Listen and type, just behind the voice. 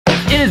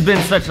It has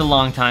been such a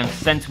long time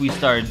since we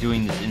started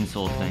doing this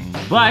insole thing,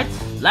 but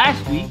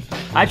last week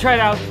I tried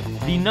out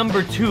the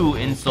number 2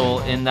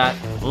 insole in that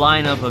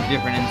lineup of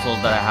different insoles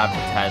that I have to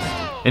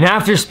test. And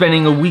after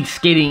spending a week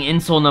skating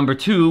insole number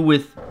 2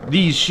 with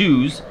these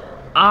shoes,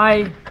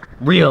 I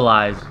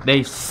realized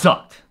they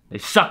sucked. They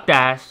sucked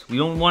ass. We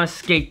don't want to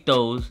skate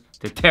those.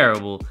 They're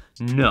terrible.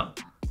 No.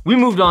 We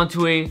moved on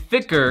to a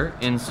thicker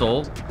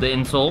insole, the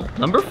insole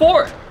number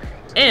 4.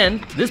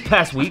 And this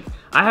past week,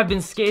 I have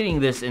been skating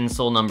this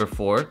insole number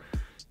 4.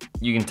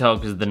 You can tell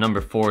because the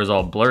number 4 is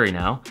all blurry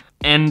now.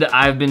 And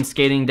I've been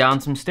skating down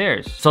some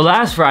stairs. So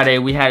last Friday,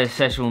 we had a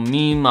session with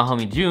me, my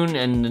homie June,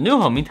 and the new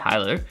homie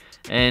Tyler.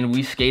 And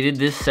we skated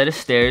this set of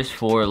stairs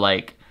for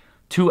like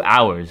 2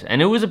 hours.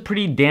 And it was a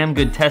pretty damn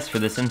good test for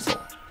this insole.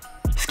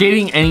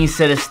 Skating any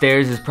set of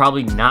stairs is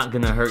probably not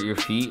gonna hurt your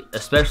feet,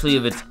 especially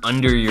if it's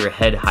under your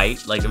head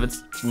height. Like if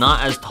it's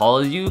not as tall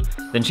as you,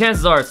 then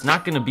chances are it's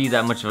not gonna be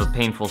that much of a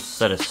painful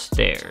set of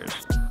stairs.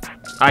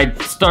 I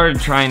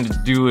started trying to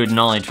do a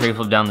nollie tray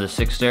flip down the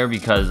 6th stair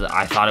because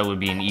I thought it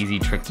would be an easy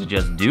trick to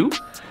just do.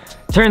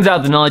 Turns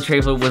out the nollie tray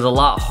flip was a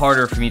lot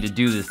harder for me to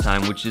do this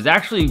time, which is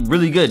actually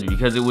really good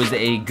because it was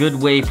a good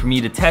way for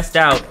me to test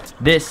out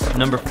this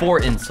number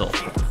 4 insole.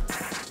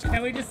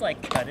 Can we just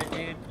like cut it,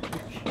 dude?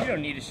 You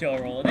don't need to show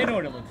a roll. They know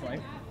what it looks like.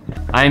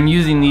 I'm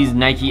using these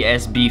Nike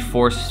SB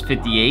Force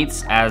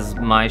 58s as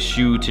my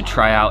shoe to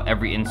try out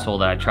every insole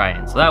that I try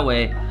in. So that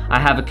way, I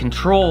have a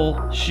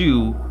control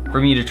shoe for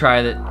me to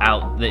try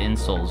out the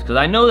insoles. Because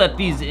I know that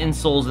these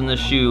insoles in this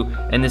shoe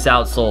and this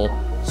outsole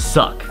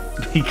suck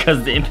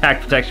because the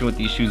impact protection with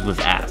these shoes was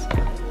ass.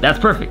 That's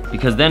perfect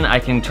because then I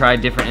can try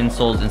different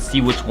insoles and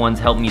see which ones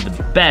help me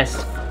the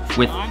best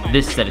with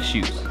this set of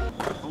shoes.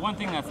 But one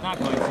thing that's not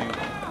going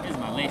to is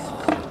my laces.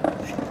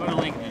 Put a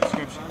link in the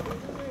description.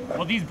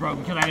 Well, these broke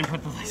because I didn't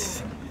put the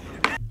laces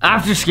in.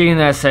 After skating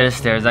that set of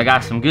stairs, I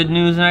got some good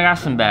news and I got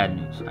some bad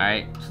news,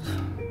 alright?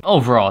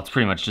 Overall, it's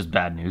pretty much just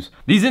bad news.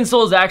 These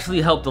insoles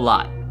actually helped a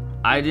lot.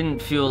 I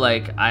didn't feel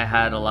like I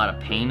had a lot of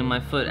pain in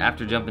my foot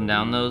after jumping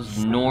down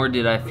those, nor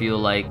did I feel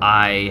like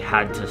I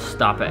had to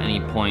stop at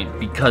any point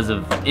because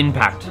of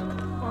impact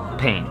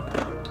pain.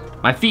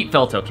 My feet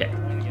felt okay.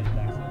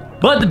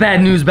 But the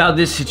bad news about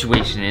this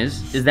situation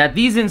is that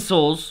these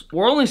insoles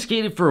were only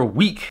skated for a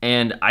week,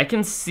 and I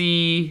can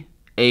see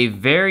a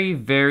very,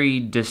 very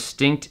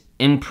distinct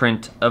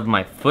imprint of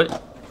my foot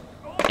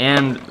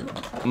and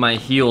my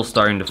heel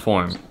starting to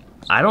form.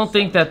 I don't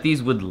think that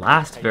these would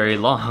last very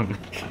long.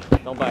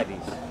 Don't buy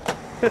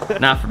these.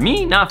 Not for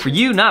me, not for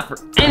you, not for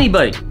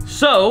anybody.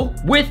 So,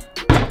 with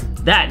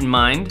that in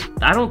mind,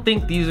 I don't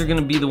think these are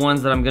gonna be the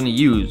ones that I'm gonna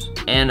use.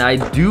 And I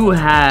do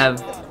have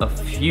a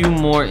few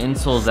more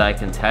insoles that I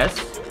can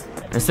test.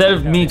 Instead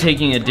of me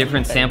taking a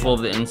different sample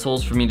of the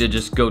insoles for me to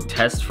just go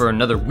test for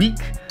another week,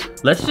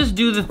 let's just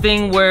do the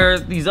thing where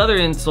these other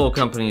insole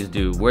companies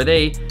do, where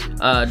they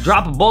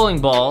drop a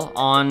bowling ball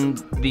on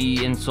the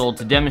insole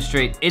to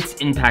demonstrate its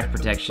impact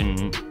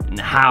protection and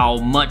how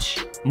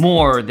much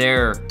more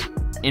their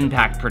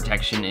impact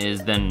protection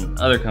is than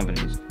other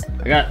companies.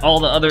 I got all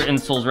the other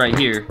insoles right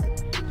here,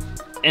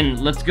 and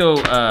let's go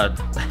drop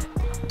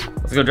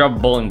a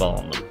bowling ball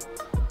on them.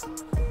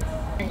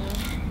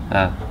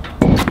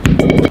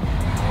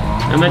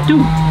 Number 2,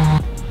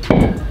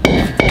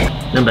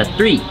 number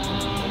 3,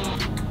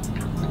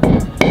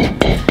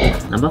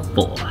 number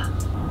 4,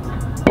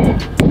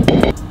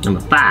 number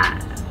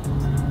 5.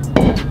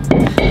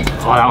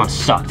 Oh, that one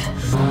sucked.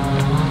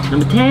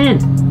 Number 10.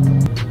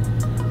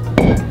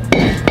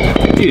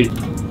 Dude.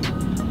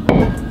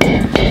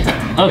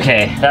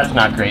 Okay, that's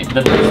not great.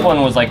 This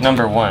one was like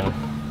number 1.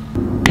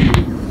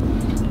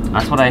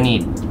 That's what I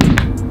need.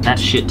 That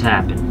shit to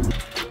happen.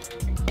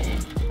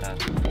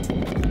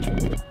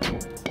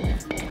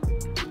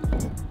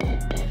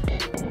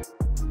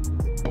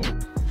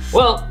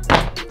 Well,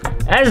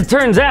 as it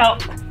turns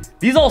out,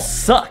 these all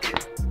suck.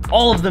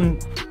 All of them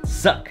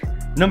suck.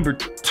 Number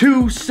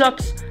 2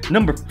 sucks.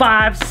 Number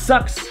 5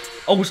 sucks.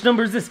 Oh, which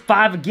number is this?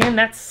 5 again?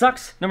 That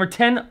sucks. Number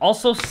 10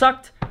 also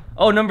sucked.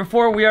 Oh, number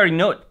 4, we already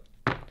know it.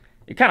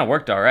 It kind of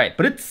worked all right,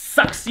 but it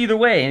sucks either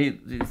way.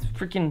 It's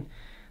freaking,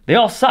 they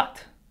all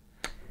sucked.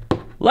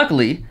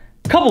 Luckily,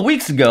 a couple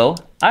weeks ago,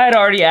 I had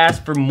already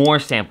asked for more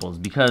samples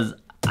because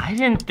I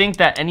didn't think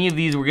that any of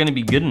these were gonna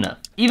be good enough.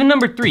 Even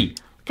number 3,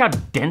 look how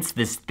dense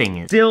this thing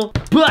is. Still,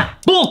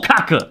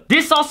 bullcaca.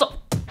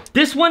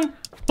 This one,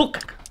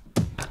 bullcaca.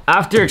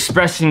 After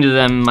expressing to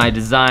them my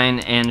design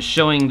and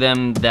showing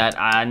them that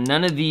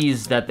none of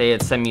these that they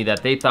had sent me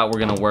that they thought were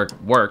gonna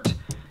worked,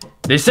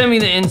 they sent me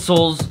the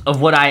insoles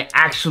of what I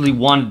actually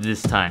wanted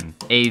this time.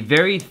 A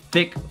very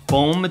thick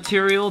foam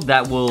material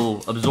that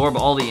will absorb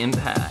all the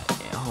impact.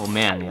 Oh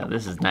man, yeah,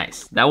 this is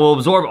nice. That will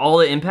absorb all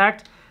the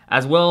impact,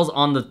 as well as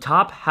on the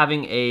top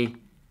having a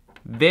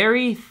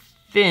very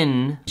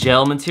thin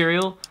gel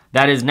material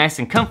that is nice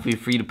and comfy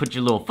for you to put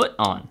your little foot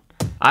on.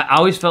 I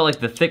always felt like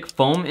the thick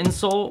foam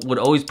insole would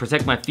always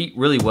protect my feet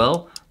really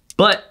well,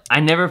 but I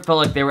never felt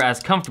like they were as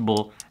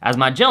comfortable as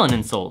my gel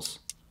insoles,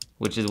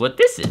 which is what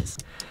this is.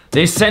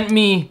 They sent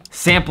me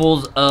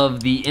samples of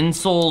the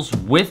insoles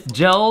with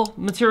gel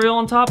material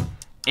on top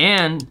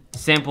and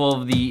sample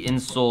of the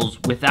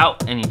insoles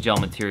without any gel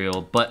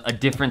material, but a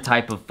different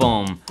type of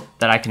foam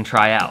that I can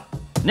try out.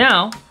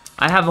 Now,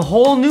 I have a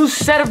whole new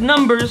set of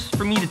numbers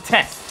for me to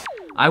test.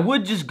 I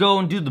would just go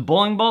and do the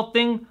bowling ball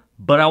thing,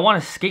 but I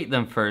want to skate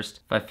them first.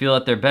 If I feel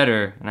that they're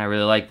better and I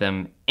really like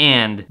them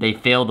and they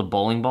fail the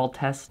bowling ball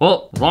test,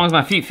 well, as long as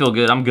my feet feel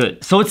good, I'm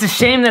good. So it's a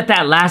shame that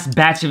that last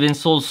batch of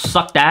insoles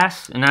sucked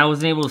ass and I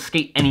wasn't able to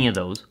skate any of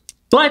those.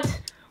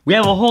 But we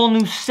have a whole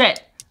new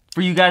set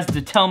for you guys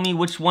to tell me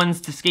which ones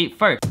to skate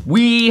first.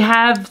 We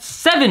have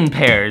 7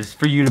 pairs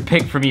for you to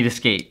pick for me to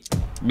skate.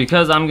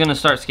 Because I'm gonna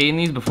start skating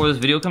these before this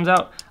video comes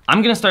out,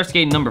 I'm gonna start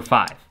skating number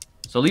 5.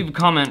 So leave a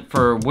comment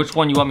for which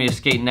one you want me to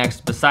skate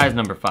next besides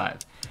number 5.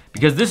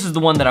 Because this is the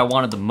one that I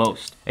wanted the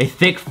most. A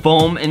thick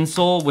foam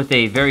insole with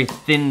a very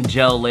thin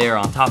gel layer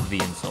on top of the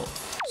insole.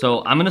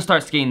 So I'm gonna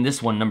start skating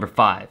this one, number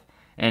 5.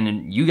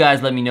 And you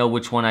guys let me know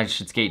which one I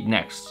should skate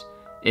next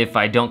if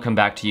I don't come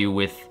back to you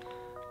with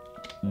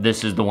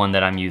this is the one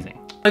that I'm using.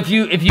 If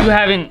you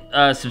haven't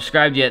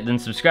subscribed yet, then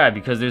subscribe,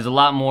 because there's a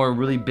lot more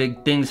really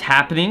big things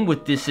happening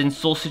with this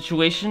insole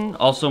situation.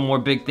 Also more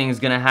big things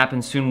gonna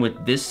happen soon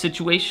with this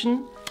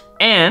situation.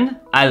 And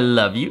I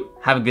love you.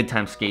 Have a good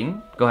time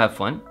skating. Go have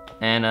fun.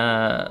 And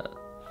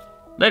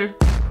later.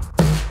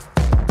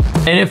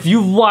 And if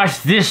you've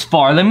watched this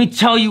far, let me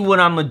tell you what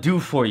I'm gonna do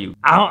for you.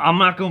 I'm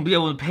not gonna be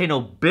able to pay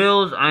no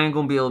bills. I ain't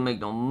gonna be able to make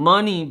no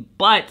money,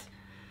 but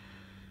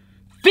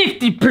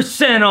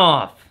 50%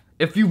 off.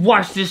 If you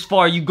watch this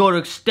far, you go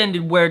to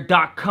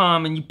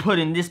extendedwear.com and you put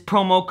in this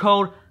promo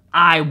code,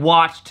 I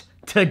watched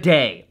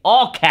today.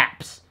 All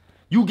caps.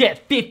 You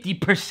get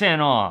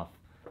 50% off.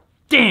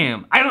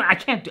 Damn, I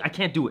can't do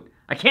it.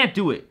 I can't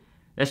do it.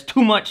 That's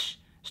too much.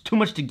 It's too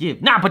much to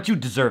give. Nah, but you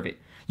deserve it.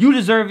 You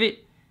deserve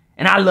it,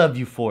 and I love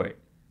you for it.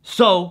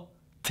 So,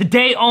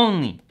 today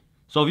only.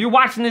 So if you're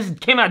watching this, it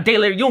came out a day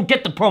later, you don't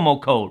get the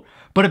promo code.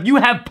 But if you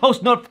have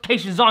post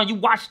notifications on, you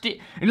watched it,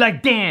 and you're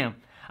like, damn,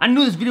 I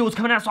knew this video was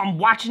coming out, so I'm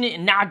watching it,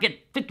 and now I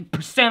get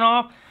 50%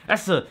 off.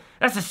 That's a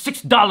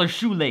 $6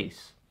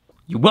 shoelace.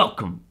 You're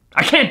welcome.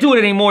 I can't do it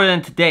any more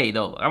than today,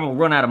 though. I'm gonna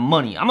run out of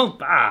money. I'm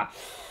gonna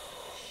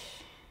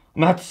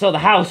have to sell the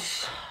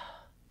house.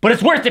 But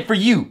it's worth it for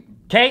you,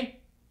 okay?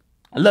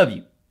 I love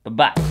you.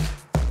 Bye-bye.